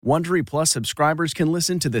Wondery Plus subscribers can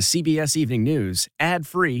listen to the CBS Evening News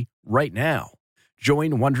ad-free right now.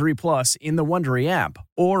 Join Wondery Plus in the Wondery app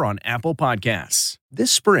or on Apple Podcasts.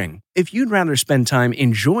 This spring, if you'd rather spend time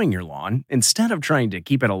enjoying your lawn instead of trying to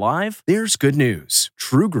keep it alive, there's good news.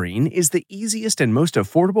 True Green is the easiest and most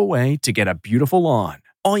affordable way to get a beautiful lawn.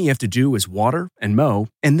 All you have to do is water and mow,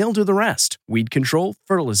 and they'll do the rest. Weed control,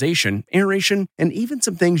 fertilization, aeration, and even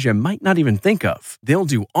some things you might not even think of. They'll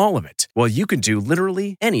do all of it, while you can do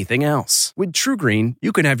literally anything else. With True Green,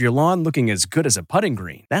 you can have your lawn looking as good as a putting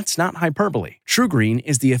green. That's not hyperbole. True Green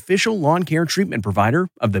is the official lawn care treatment provider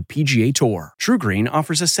of the PGA Tour. True Green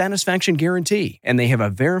offers a satisfaction guarantee, and they have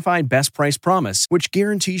a verified best price promise, which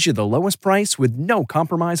guarantees you the lowest price with no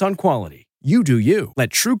compromise on quality. You do you. Let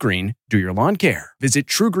True Green do your lawn care. Visit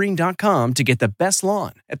TrueGreen.com to get the best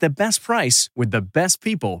lawn at the best price with the best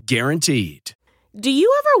people guaranteed. Do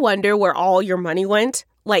you ever wonder where all your money went?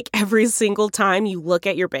 Like every single time you look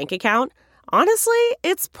at your bank account? Honestly,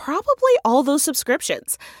 it's probably all those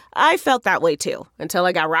subscriptions. I felt that way too, until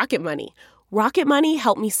I got Rocket Money. Rocket Money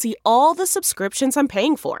helped me see all the subscriptions I'm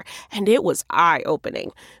paying for, and it was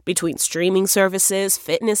eye-opening. Between streaming services,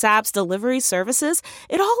 fitness apps, delivery services,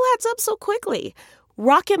 it all adds up so quickly.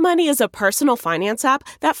 Rocket Money is a personal finance app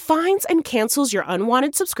that finds and cancels your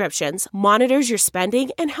unwanted subscriptions, monitors your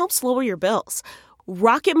spending, and helps lower your bills.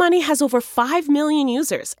 Rocket Money has over 5 million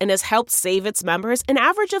users and has helped save its members an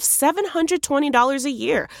average of $720 a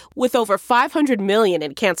year, with over 500 million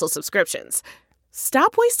in canceled subscriptions.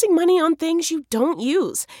 Stop wasting money on things you don't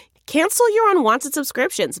use. Cancel your unwanted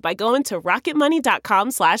subscriptions by going to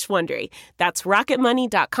rocketmoney.com/Wondery. That's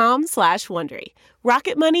rocketmoney.com/Wondery.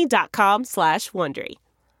 rocketmoney.com/Wondery.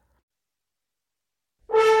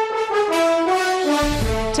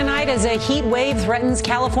 Tonight, as a heat wave threatens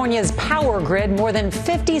California's power grid, more than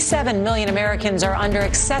 57 million Americans are under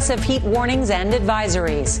excessive heat warnings and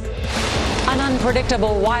advisories. An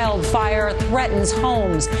unpredictable wildfire threatens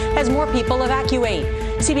homes as more people evacuate.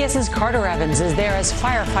 CBS's Carter Evans is there as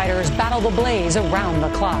firefighters battle the blaze around the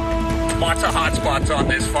clock. Lots of hot spots on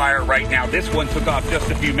this fire right now. This one took off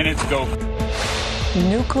just a few minutes ago.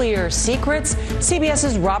 Nuclear secrets?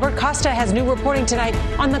 CBS's Robert Costa has new reporting tonight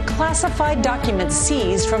on the classified documents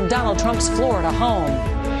seized from Donald Trump's Florida home.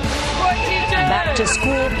 Back to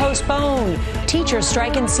school postponed. Teachers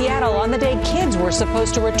strike in Seattle on the day kids were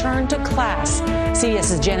supposed to return to class.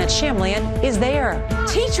 CBS's Janet Shamlian is there.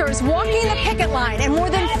 Teachers walking the picket line and more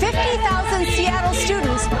than 50,000 Seattle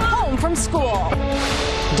students home from school.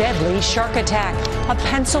 Deadly shark attack. A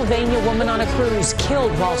Pennsylvania woman on a cruise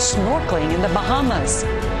killed while snorkeling in the Bahamas.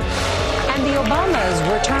 And the Obamas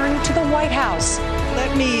return to the White House.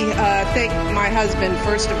 Let me thank my husband,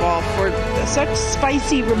 first of all, for such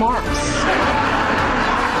spicy remarks.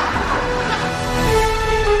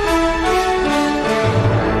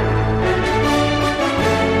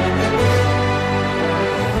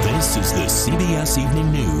 This is the CBS Evening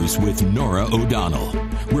News with Norah O'Donnell,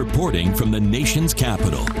 reporting from the nation's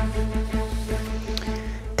capital.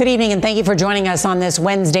 Good evening, and thank you for joining us on this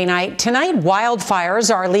Wednesday night. Tonight,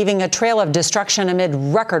 wildfires are leaving a trail of destruction amid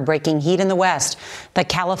record-breaking heat in the West. The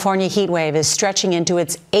California heat wave is stretching into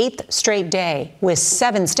its 8th straight day, with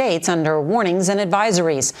 7 states under warnings and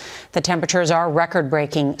advisories. The temperatures are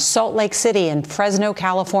record-breaking. Salt Lake City and Fresno,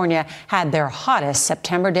 California, had their hottest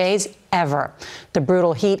September days ever. The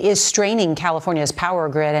brutal heat is straining California's power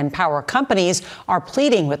grid, and power companies are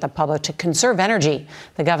pleading with the public to conserve energy.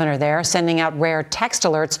 The governor there sending out rare text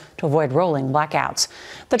alerts to avoid rolling blackouts.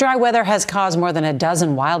 The dry weather has caused more than a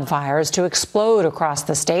dozen wildfires to explode across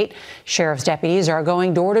the state. Sheriff's deputies are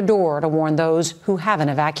going door to door to warn those who haven't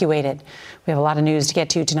evacuated. We have a lot of news to get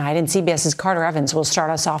to tonight, and CBS's Carter Evans will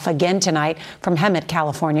start us off again tonight from Hemet,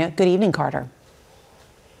 California. Good evening, Carter.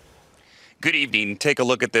 Good evening. Take a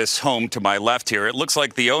look at this home to my left here. It looks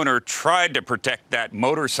like the owner tried to protect that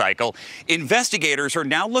motorcycle. Investigators are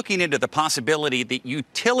now looking into the possibility that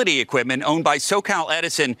utility equipment owned by SoCal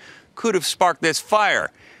Edison could have sparked this fire.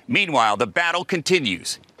 Meanwhile, the battle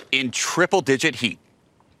continues in triple-digit heat.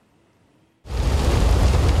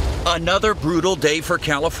 Another brutal day for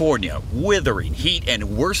California. Withering heat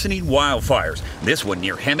and worsening wildfires. This one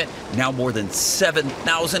near Hemet, now more than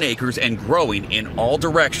 7,000 acres and growing in all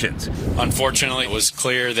directions. Unfortunately, it was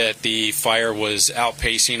clear that the fire was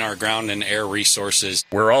outpacing our ground and air resources.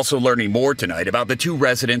 We're also learning more tonight about the 2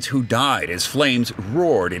 residents who died as flames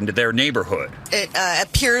roared into their neighborhood. It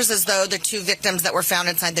appears as though the 2 victims that were found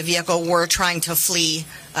inside the vehicle were trying to flee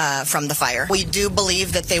from the fire. We do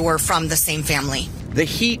believe that they were from the same family. The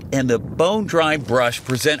heat and the bone-dry brush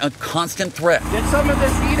present a constant threat. Get some of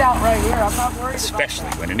this heat out right here. I'm not worried. Especially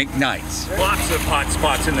when it ignites. Lots of hot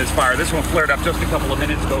spots in this fire. This one flared up just a couple of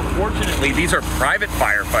minutes ago. Fortunately, these are private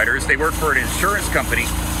firefighters. They work for an insurance company.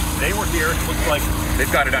 They were here. Looks like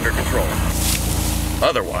they've got it under control.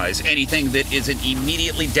 Otherwise, anything that isn't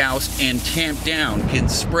immediately doused and tamped down can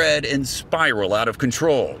spread and spiral out of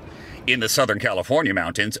control. In the Southern California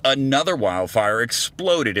mountains, another wildfire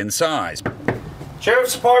exploded in size,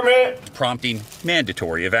 Sheriff's Department, prompting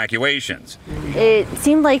mandatory evacuations. It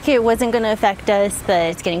seemed like it wasn't going to affect us,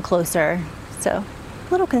 but it's getting closer, so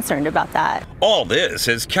a little concerned about that. All this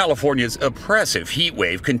as California's oppressive heat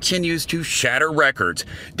wave continues to shatter records.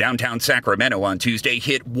 Downtown Sacramento on Tuesday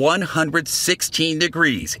hit 116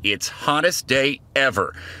 degrees, its hottest day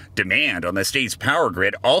ever. Demand on the state's power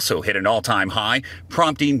grid also hit an all-time high,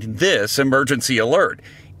 prompting this emergency alert.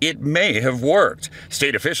 It may have worked.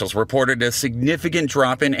 State officials reported a significant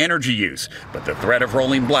drop in energy use, but the threat of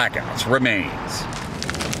rolling blackouts remains.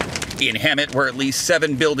 In Hemet, where at least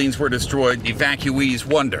 7 buildings were destroyed, evacuees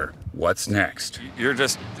wonder, what's next? You're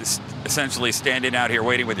just essentially standing out here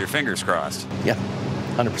waiting with your fingers crossed. Yeah,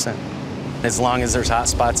 100%. As long as there's hot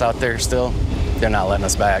spots out there still, they're not letting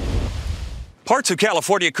us back. Parts of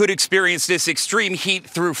California could experience this extreme heat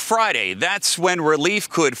through Friday. That's when relief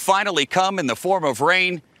could finally come in the form of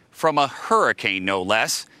rain from a hurricane, no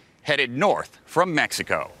less, headed north from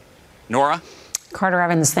Mexico. Norah? Carter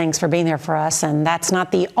Evans, thanks for being there for us. And that's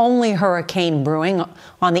not the only hurricane brewing.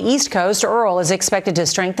 On the East Coast, Earl is expected to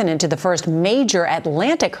strengthen into the first major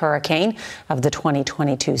Atlantic hurricane of the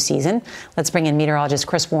 2022 season. Let's bring in meteorologist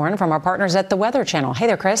Chris Warren from our partners at the Weather Channel. Hey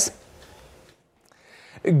there, Chris.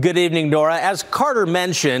 Good evening, Norah. As Carter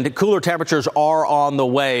mentioned, cooler temperatures are on the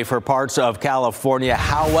way for parts of California.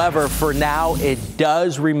 However, for now, it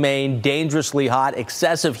does remain dangerously hot.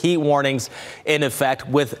 Excessive heat warnings in effect,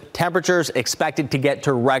 with temperatures expected to get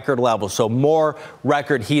to record levels. So more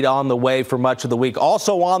record heat on the way for much of the week.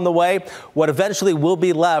 Also on the way, what eventually will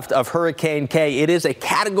be left of Hurricane K. It is a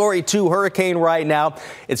Category 2 hurricane right now.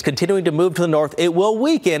 It's continuing to move to the north. It will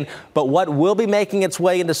weaken, but what will be making its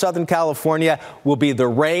way into Southern California will be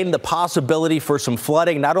the rain, the possibility for some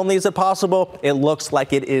flooding. Not only is it possible, it looks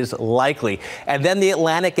like it is likely. And then the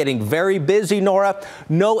Atlantic getting very busy, Norah.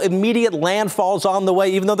 No immediate landfalls on the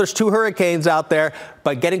way, even though there's 2 hurricanes out there.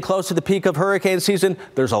 But getting close to the peak of hurricane season,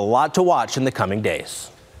 there's a lot to watch in the coming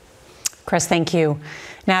days. Chris, thank you.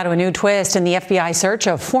 Now to a new twist in the FBI search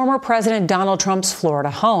of former President Donald Trump's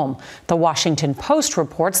Florida home. The Washington Post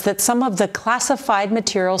reports that some of the classified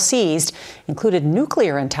material seized included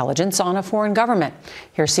nuclear intelligence on a foreign government.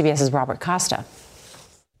 Here's CBS's Robert Costa.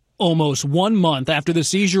 Almost 1 month after the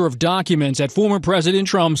seizure of documents at former President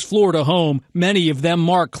Trump's Florida home, many of them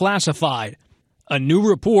marked classified. A new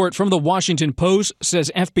report from the Washington Post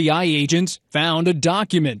says FBI agents found a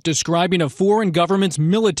document describing a foreign government's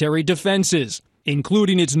military defenses,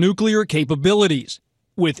 including its nuclear capabilities,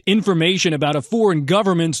 with information about a foreign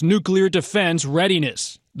government's nuclear defense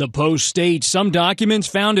readiness. The Post states some documents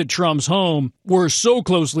found at Trump's home were so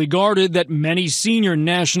closely guarded that many senior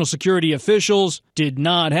national security officials did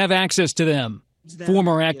not have access to them.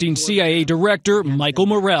 Former acting CIA Director Michael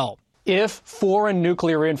Morrell. If foreign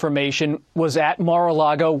nuclear information was at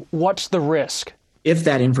Mar-a-Lago, what's the risk? If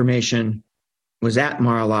that information was at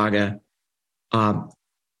Mar-a-Lago,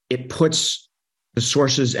 it puts the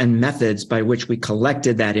sources and methods by which we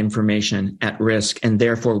collected that information at risk, and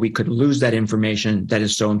therefore we could lose that information that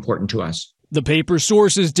is so important to us. The paper's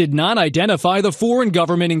sources did not identify the foreign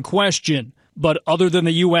government in question, but other than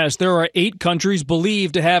the U.S., there are 8 countries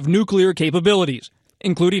believed to have nuclear capabilities,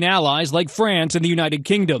 including allies like France and the United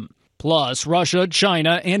Kingdom, plus Russia,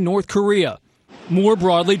 China, and North Korea. More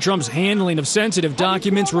broadly, Trump's handling of sensitive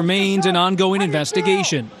documents remains an ongoing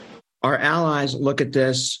investigation. Our allies look at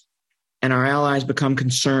this, and our allies become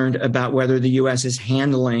concerned about whether the U.S. is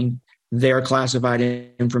handling their classified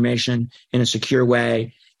information in a secure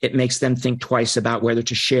way. It makes them think twice about whether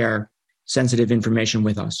to share sensitive information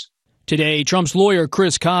with us. Today, Trump's lawyer,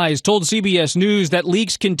 Chris Kise, told CBS News that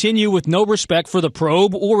leaks continue with no respect for the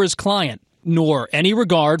probe or his client, nor any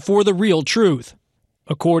regard for the real truth.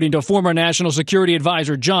 According to former National Security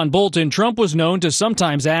Advisor John Bolton, Trump was known to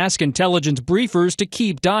sometimes ask intelligence briefers to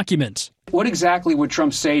keep documents. What exactly would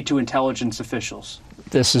Trump say to intelligence officials?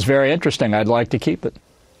 This is very interesting. I'd like to keep it.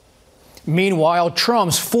 Meanwhile,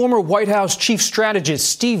 Trump's former White House chief strategist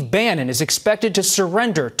Steve Bannon is expected to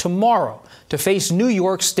surrender tomorrow to face New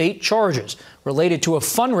York state charges related to a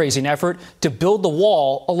fundraising effort to build the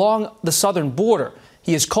wall along the southern border.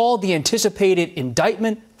 He has called the anticipated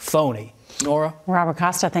indictment phony. Norah? Robert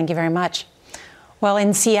Costa, thank you very much. Well,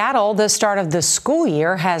 in Seattle, the start of the school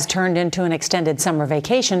year has turned into an extended summer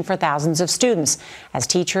vacation for thousands of students as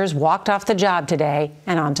teachers walked off the job today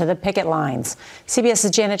and onto the picket lines.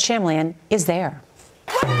 CBS's Janet Shamlian is there.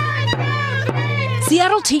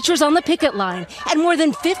 Seattle teachers on the picket line and more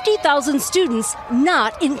than 50,000 students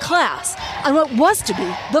not in class on what was to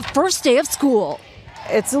be the first day of school.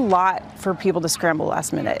 It's a lot for people to scramble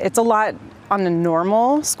last minute. It's a lot on a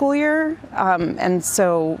normal school year, and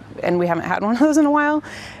we haven't had one of those in a while,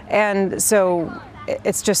 and so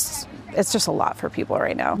it's just a lot for people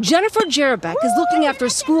right now. Jennifer Jerabek is looking after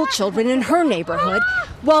school children in her neighborhood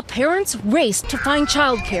while parents race to find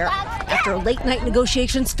childcare after late-night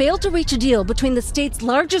negotiations failed to reach a deal between the state's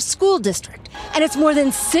largest school district and its more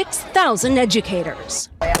than 6,000 educators.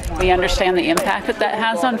 We understand the impact that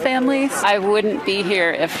has on families. I wouldn't be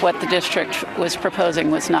here if what the district was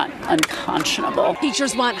proposing was not unconscionable.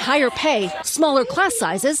 Teachers want higher pay, smaller class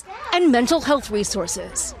sizes, and mental health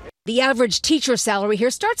resources. The average teacher salary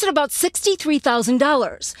here starts at about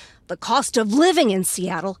 $63,000. The cost of living in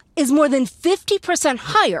Seattle is more than 50%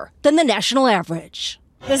 higher than the national average.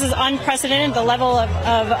 This is unprecedented, the level of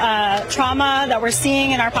trauma that we're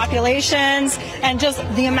seeing in our populations and just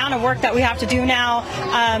the amount of work that we have to do now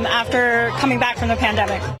after coming back from the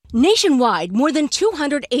pandemic. Nationwide, more than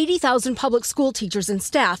 280,000 public school teachers and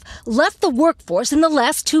staff left the workforce in the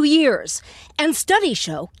last 2 years. And studies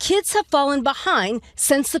show kids have fallen behind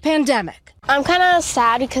since the pandemic. I'm kind of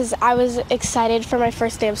sad because I was excited for my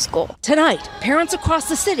first day of school. Tonight, parents across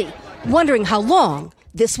the city wondering how long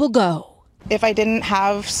this will go. If I didn't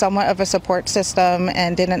have somewhat of a support system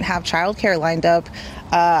and didn't have childcare lined up,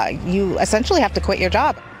 you essentially have to quit your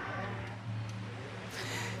job.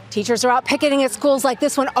 Teachers are out picketing at schools like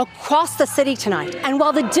this one across the city tonight. And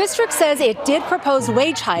while the district says it did propose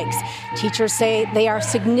wage hikes, teachers say they are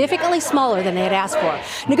significantly smaller than they had asked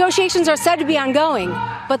for. Negotiations are said to be ongoing,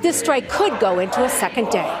 but this strike could go into a second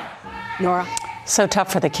day. Norah. So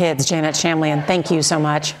tough for the kids. Janet Shamlian, thank you so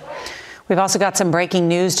much. We've also got some breaking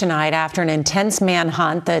news tonight. After an intense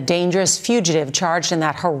manhunt, the dangerous fugitive charged in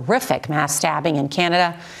that horrific mass stabbing in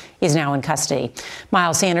Canada is now in custody.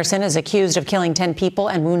 Miles Sanderson is accused of killing 10 people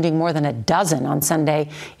and wounding more than a dozen on Sunday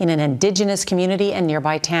in an Indigenous community and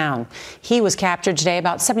nearby town. He was captured today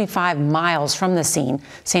about 75 miles from the scene.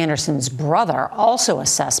 Sanderson's brother, also a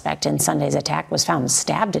suspect in Sunday's attack, was found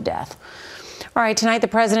stabbed to death. All right, tonight the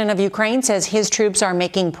president of Ukraine says his troops are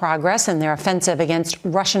making progress in their offensive against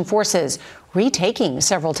Russian forces, retaking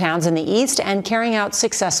several towns in the east and carrying out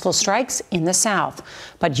successful strikes in the south.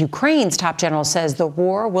 But Ukraine's top general says the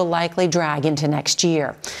war will likely drag into next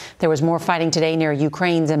year. There was more fighting today near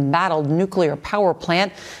Ukraine's embattled nuclear power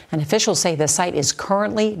plant, and officials say the site is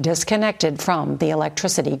currently disconnected from the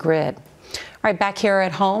electricity grid. All right, back here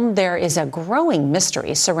at home, there is a growing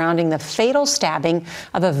mystery surrounding the fatal stabbing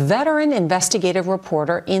of a veteran investigative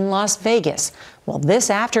reporter in Las Vegas. Well,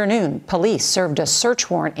 this afternoon, police served a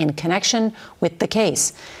search warrant in connection with the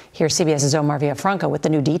case. Here's CBS's Omar Villafranca with the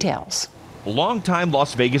new details. Longtime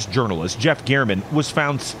Las Vegas journalist Jeff Gehrman was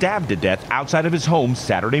found stabbed to death outside of his home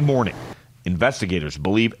Saturday morning. Investigators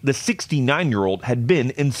believe the 69-year-old had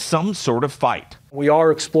been in some sort of fight. We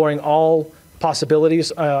are exploring all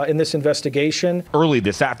possibilities in this investigation. Early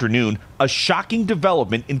this afternoon, a shocking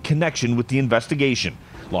development in connection with the investigation.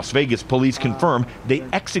 Las Vegas police confirm they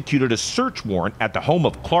executed a search warrant at the home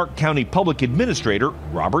of Clark County Public Administrator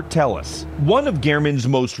Robert Tellis. One of Gehrman's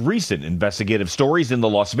most recent investigative stories in the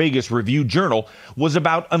Las Vegas Review-Journal was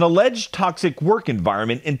about an alleged toxic work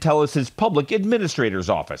environment in Tellis's public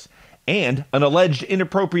administrator's office, and an alleged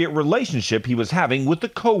inappropriate relationship he was having with a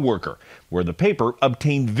co-worker, where the paper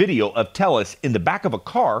obtained video of Tellis in the back of a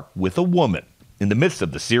car with a woman. In the midst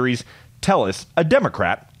of the series, Tellis, a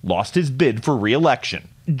Democrat, lost his bid for re-election.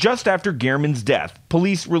 Just after Gehrman's death,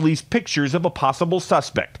 police released pictures of a possible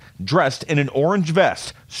suspect, dressed in an orange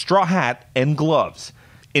vest, straw hat, and gloves.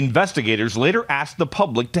 Investigators later asked the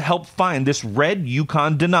public to help find this red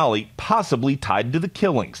Yukon Denali possibly tied to the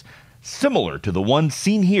killings, similar to the one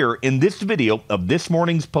seen here in this video of this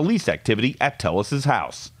morning's police activity at Tellis's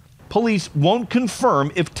house. Police won't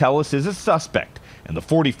confirm if Tellis is a suspect, and the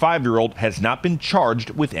 45-year-old has not been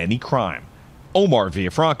charged with any crime. Omar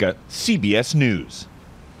Villafranca, CBS News.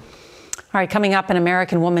 All right, coming up, an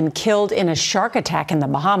American woman killed in a shark attack in the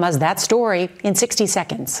Bahamas. That story in 60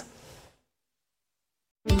 seconds.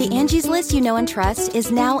 The Angie's List you know and trust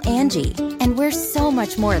is now Angie, and we're so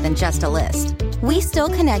much more than just a list. We still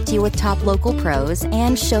connect you with top local pros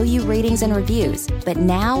and show you ratings and reviews, but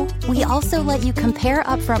now we also let you compare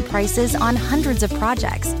upfront prices on hundreds of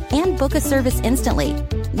projects and book a service instantly.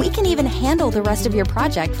 We can even handle the rest of your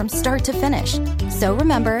project from start to finish. So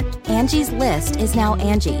remember, Angie's List is now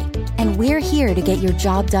Angie, and we're here to get your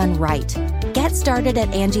job done right. Get started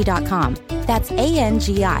at Angie.com. That's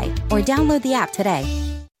ANGI, or download the app today.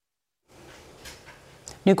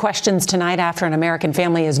 New questions tonight after an American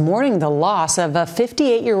family is mourning the loss of a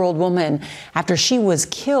 58-year-old woman after she was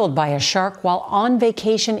killed by a shark while on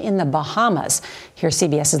vacation in the Bahamas. Here's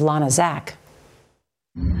CBS's Lana Zach.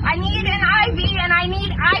 I need an IV and I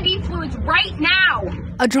need IV fluids right now.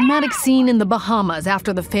 A dramatic scene in the Bahamas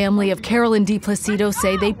after the family of Carolyn DiPlacido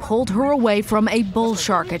say they pulled her away from a bull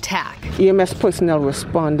shark attack. EMS personnel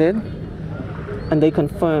responded and they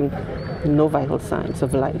confirmed no vital signs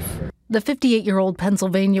of life. The 58-year-old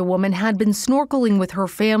Pennsylvania woman had been snorkeling with her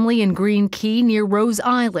family in Green Key near Rose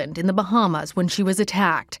Island in the Bahamas when she was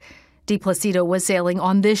attacked. DiPlacido was sailing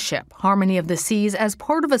on this ship, Harmony of the Seas, as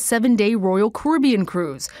part of a 7-day Royal Caribbean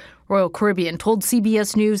cruise. Royal Caribbean told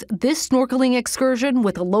CBS News this snorkeling excursion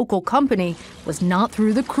with a local company was not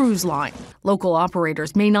through the cruise line. Local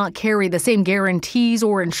operators may not carry the same guarantees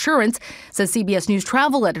or insurance, says CBS News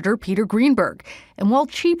travel editor Peter Greenberg. And while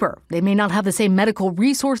cheaper, they may not have the same medical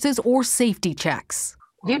resources or safety checks.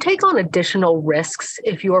 Do you take on additional risks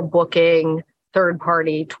if you're booking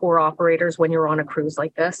third-party tour operators when you're on a cruise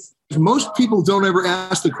like this? Most people don't ever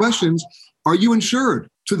ask the questions, are you insured,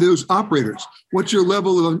 to those operators? What's your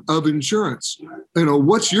level of insurance?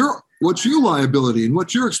 What's your liability and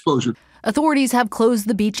what's your exposure? Authorities have closed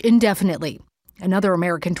the beach indefinitely. Another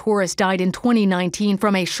American tourist died in 2019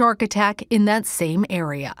 from a shark attack in that same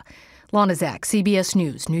area. Lana Zach, CBS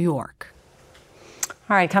News, New York.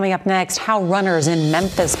 All right, coming up next, how runners in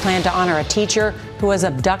Memphis plan to honor a teacher who was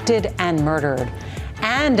abducted and murdered.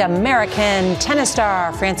 And American tennis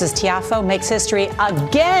star Frances Tiafoe makes history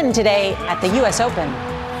again today at the U.S. Open.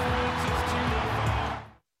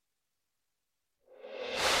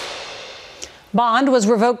 Bond was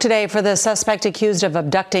revoked today for the suspect accused of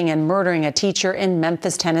abducting and murdering a teacher in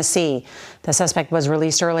Memphis, Tennessee. The suspect was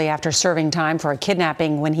released early after serving time for a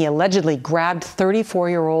kidnapping when he allegedly grabbed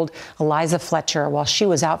 34-year-old Eliza Fletcher while she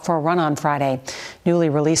was out for a run on Friday. Newly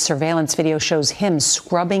released surveillance video shows him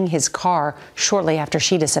scrubbing his car shortly after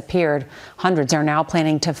she disappeared. Hundreds are now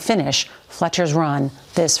planning to finish Fletcher's run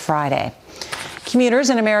this Friday. Commuters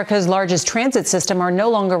in America's largest transit system are no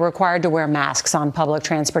longer required to wear masks on public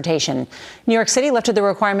transportation. New York City lifted the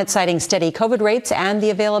requirement, citing steady COVID rates and the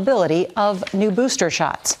availability of new booster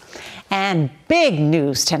shots. And big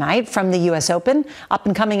news tonight from the U.S. Open.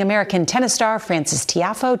 Up-and-coming American tennis star Frances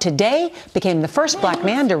Tiafoe today became the first black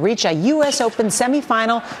man to reach a U.S. Open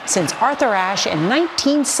semifinal since Arthur Ashe in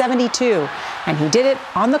 1972. And he did it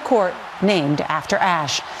on the court named after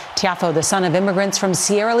Ashe. Tiafoe, the son of immigrants from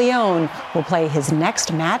Sierra Leone, will play his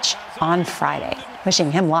next match on Friday.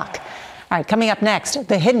 Wishing him luck. All right, coming up next,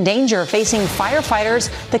 the hidden danger facing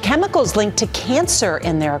firefighters, the chemicals linked to cancer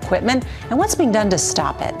in their equipment, and what's being done to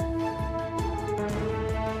stop it.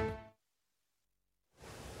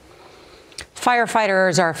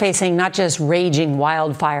 Firefighters are facing not just raging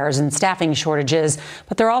wildfires and staffing shortages,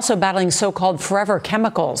 but they're also battling so-called forever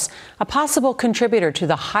chemicals, a possible contributor to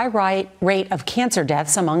the high rate of cancer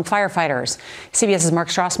deaths among firefighters. CBS's Mark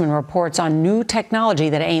Strassman reports on new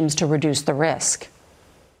technology that aims to reduce the risk.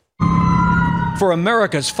 For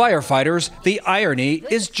America's firefighters, the irony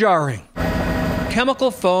is jarring.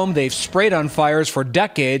 Chemical foam they've sprayed on fires for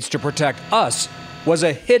decades to protect us was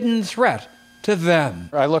a hidden threat to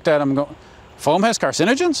them. I looked at them and go, foam has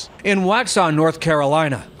carcinogens? In Waxhaw, North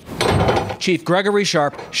Carolina, Chief Gregory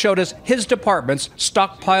Sharp showed us his department's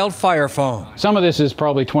stockpiled fire foam. Some of this is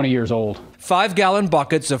probably 20 years old. 5-gallon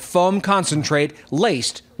buckets of foam concentrate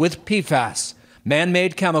laced with PFAS,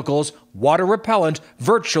 man-made chemicals, water repellent,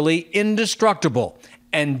 virtually indestructible,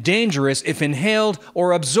 and dangerous if inhaled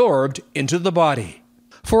or absorbed into the body.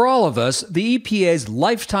 For all of us, the EPA's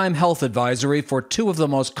lifetime health advisory for two of the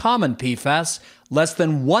most common PFAS, less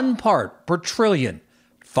than 1 part per trillion.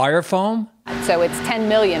 Fire foam? So it's 10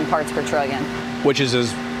 million parts per trillion. Which is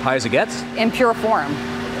as high as it gets? In pure form.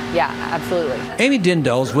 Yeah, absolutely. Amy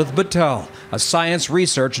Dindell's with Battelle, a science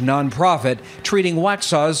research nonprofit treating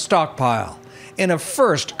Waxhaw's stockpile. In a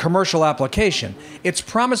first commercial application, its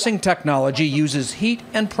promising technology uses heat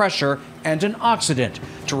and pressure and an oxidant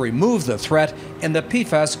to remove the threat in the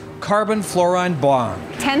PFAS carbon-fluorine bond.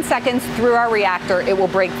 10 seconds through our reactor, it will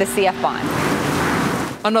break the CF bond.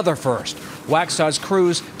 Another first, Waxhaw's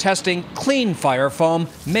crews testing clean fire foam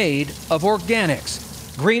made of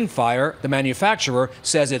organics. Green Fire, the manufacturer,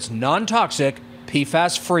 says it's non-toxic,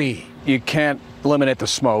 PFAS-free. You can't eliminate the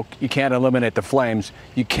smoke, you can't eliminate the flames,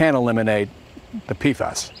 you can't eliminate the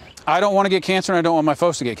PFAS. I don't want to get cancer and I don't want my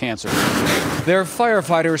folks to get cancer. Their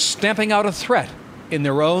firefighters stamping out a threat in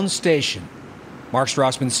their own station. Mark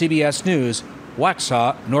Strassman, CBS News,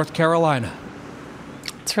 Waxhaw, North Carolina.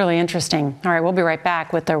 It's really interesting. All right, we'll be right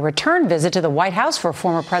back with a return visit to the White House for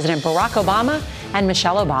former President Barack Obama and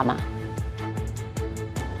Michelle Obama.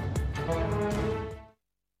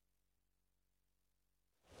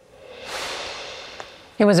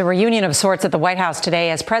 It was a reunion of sorts at the White House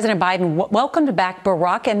today as President Biden welcomed back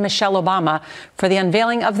Barack and Michelle Obama for the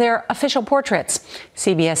unveiling of their official portraits.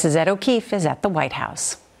 CBS's Ed O'Keefe is at the White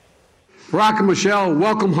House. Barack and Michelle,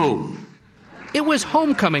 welcome home. It was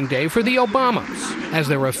homecoming day for the Obamas, as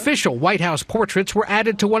their official White House portraits were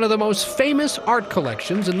added to one of the most famous art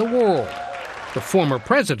collections in the world. The former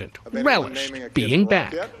president relished being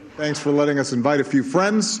back. Thanks for letting us invite a few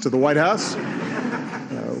friends to the White House.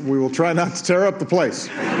 We will try not to tear up the place.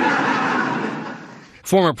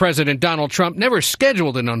 Former President Donald Trump never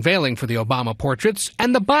scheduled an unveiling for the Obama portraits,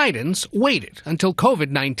 and the Bidens waited until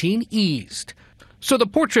COVID-19 eased. So the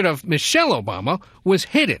portrait of Michelle Obama was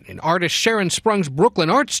hidden in artist Sharon Sprung's Brooklyn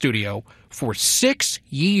art studio for 6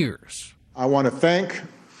 years. I want to thank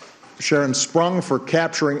Sharon Sprung for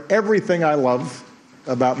capturing everything I love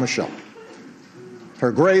about Michelle.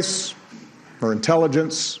 Her grace, her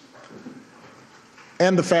intelligence,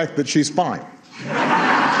 and the fact that she's fine.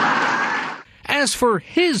 As for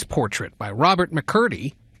his portrait by Robert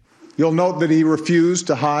McCurdy, you'll note that he refused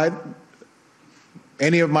to hide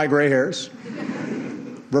any of my gray hairs,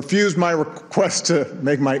 refused my request to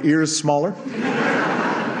make my ears smaller.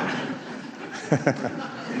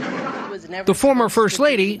 The former First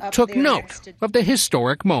Lady took note of the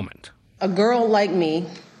historic moment. A girl like me,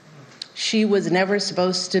 she was never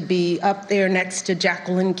supposed to be up there next to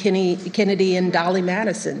Jacqueline Kennedy and Dolly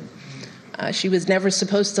Madison. She was never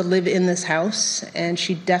supposed to live in this house, and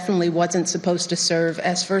she definitely wasn't supposed to serve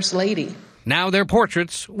as First Lady. Now their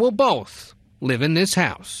portraits will both live in this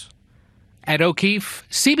house. Ed O'Keefe,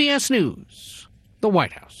 CBS News, the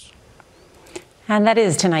White House. And that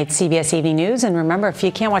is tonight's CBS Evening News. And remember, if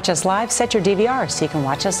you can't watch us live, set your DVR so you can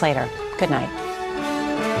watch us later. Good night.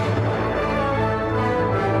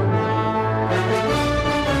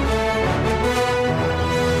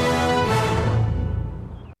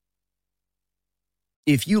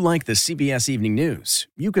 If you like the CBS Evening News,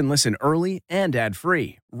 you can listen early and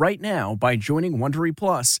ad-free right now by joining Wondery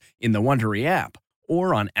Plus in the Wondery app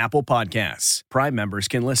or on Apple Podcasts. Prime members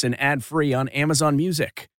can listen ad-free on Amazon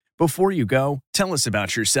Music. Before you go, tell us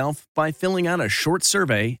about yourself by filling out a short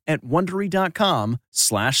survey at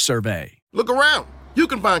Wondery.com/survey. Look around. You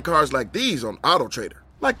can find cars like these on AutoTrader,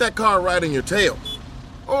 like that car right in your tail.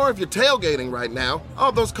 Or if you're tailgating right now,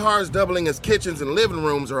 all those cars doubling as kitchens and living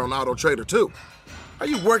rooms are on AutoTrader too. Are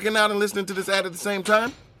you working out and listening to this ad at the same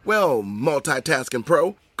time? Well, multitasking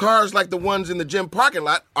pro, cars like the ones in the gym parking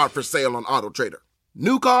lot are for sale on AutoTrader.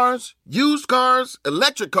 New cars, used cars,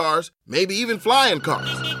 electric cars, maybe even flying cars.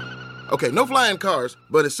 Okay, no flying cars,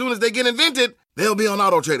 but as soon as they get invented, they'll be on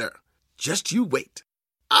AutoTrader. Just you wait.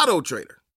 AutoTrader.